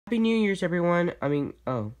New Year's, everyone.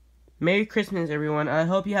 Merry Christmas, everyone. I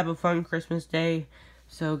hope you have a fun Christmas day.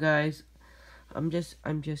 So, guys, I'm just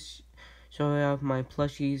showing off my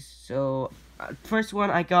plushies. So, first one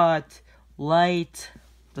I got Light.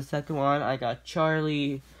 The second one I got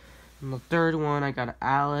Charlie. And the third one I got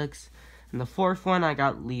Alex. And the fourth one I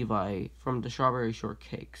got Levi from the Strawberry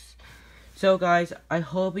Shortcakes. So, guys, I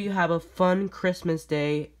hope you have a fun Christmas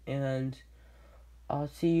day, and I'll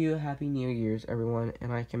see you. Happy New Year's, everyone,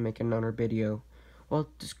 and I can make another video. Well,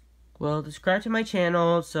 subscribe to my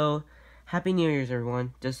channel. So, Happy New Year's,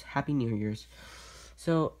 everyone. Just Happy New Year's.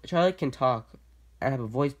 So, Charlie can talk. I have a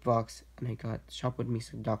voice box, and I got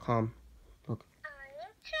shopwithmisa.com. Look.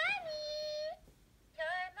 I'm Charlie.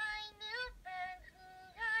 You're my new friend.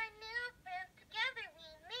 We are new friends. Together we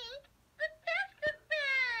make the best of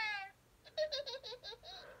friends.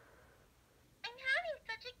 I'm having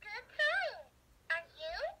such a good time. Are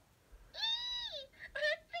you?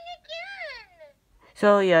 Let's sing again.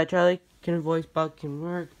 So, yeah, Charlie can voice box can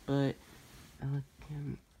work, but Alex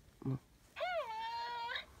can. I'm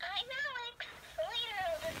Alex, leader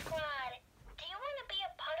of the squad. Do you want to be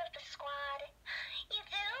a part of the squad? You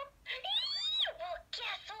do? Well,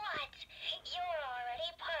 guess what? You're already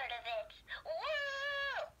part of it.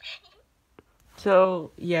 Whoa!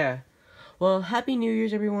 So, yeah. Well, Happy New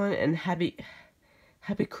Year's, everyone, and Happy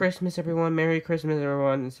Christmas, everyone. Merry Christmas,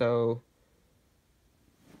 everyone. So,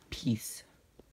 peace.